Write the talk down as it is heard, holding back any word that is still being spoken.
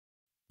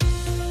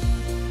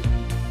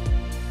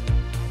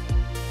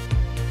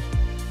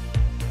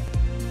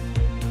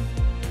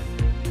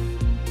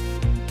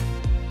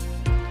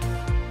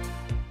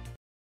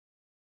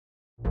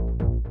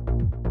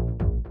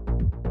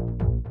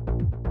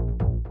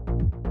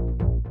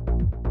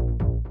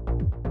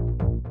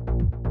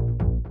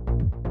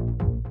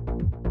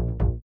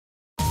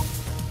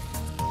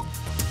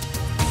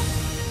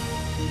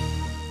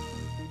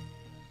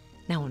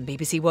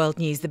BBC World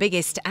News, the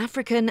biggest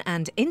African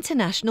and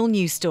international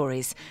news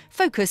stories.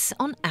 Focus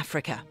on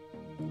Africa.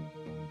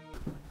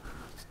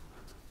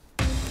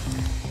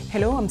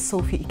 Hello, I'm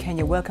Sophie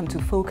Ikenye. Welcome to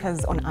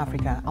Focus on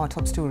Africa, our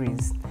top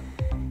stories.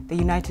 The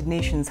United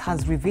Nations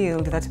has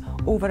revealed that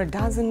over a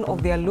dozen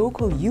of their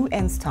local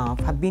UN staff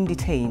have been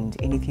detained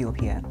in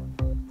Ethiopia.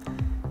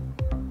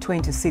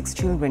 26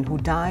 children who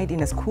died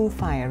in a school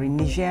fire in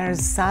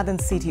Niger's southern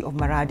city of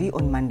Maradi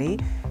on Monday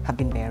have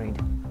been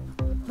buried.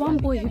 One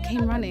boy who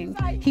came running,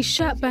 his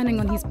shirt burning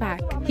on his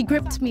back. He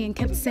gripped me and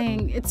kept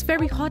saying, "It's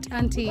very hot,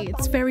 Auntie,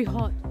 it's very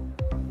hot."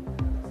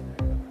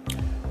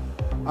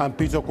 I'm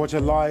Okwoche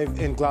live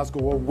in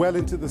Glasgow. We're well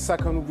into the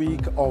second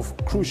week of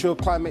crucial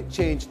climate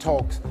change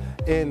talks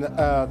in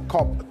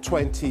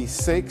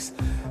COP26.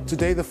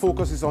 Today the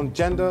focus is on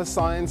gender,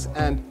 science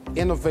and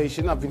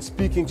innovation. I've been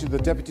speaking to the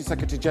Deputy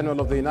Secretary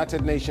General of the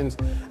United Nations,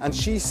 and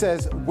she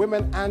says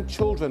women and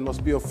children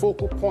must be a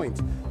focal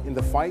point in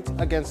the fight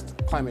against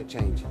climate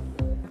change.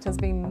 It has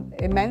been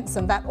immense,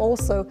 and that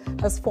also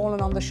has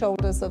fallen on the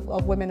shoulders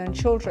of women and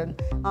children.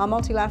 Our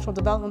multilateral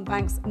development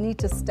banks need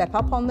to step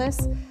up on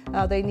this.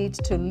 They need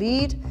to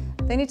lead.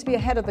 They need to be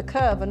ahead of the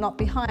curve and not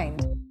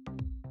behind.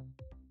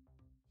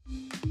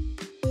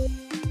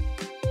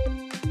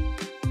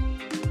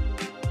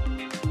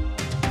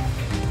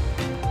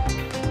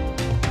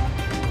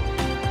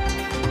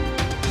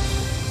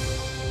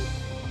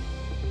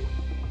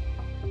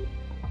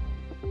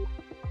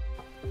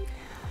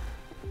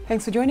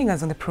 Thanks for joining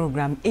us on the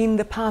program. In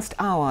the past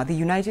hour, the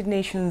United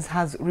Nations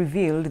has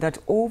revealed that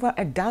over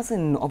a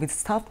dozen of its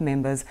staff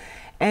members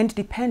and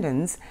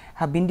dependents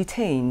have been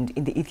detained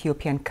in the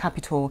Ethiopian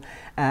capital,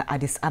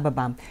 Addis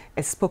Ababa.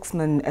 A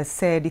spokesman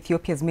said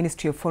Ethiopia's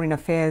Ministry of Foreign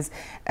Affairs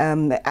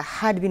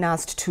had been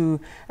asked to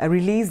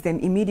release them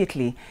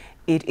immediately.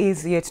 It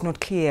is yet not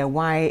clear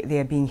why they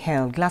are being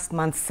held. Last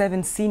month,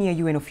 7 senior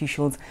UN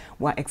officials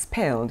were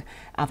expelled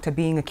after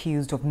being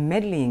accused of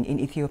meddling in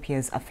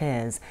Ethiopia's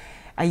affairs.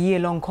 A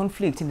year-long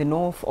conflict in the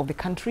north of the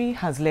country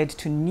has led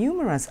to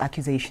numerous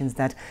accusations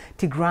that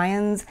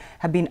Tigrayans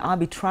have been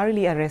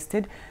arbitrarily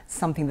arrested,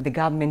 something that the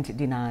government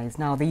denies.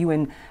 Now, the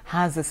UN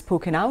has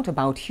spoken out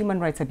about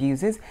human rights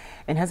abuses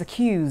and has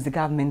accused the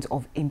government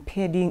of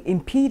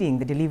impeding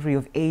the delivery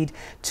of aid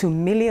to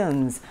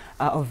millions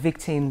of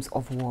victims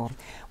of war.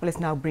 Well, let's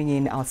now bring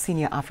in our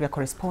senior Africa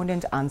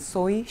correspondent,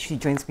 Lowe. She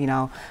joins me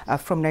now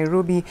from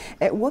Nairobi.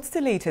 What's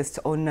the latest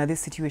on this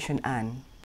situation, Anne?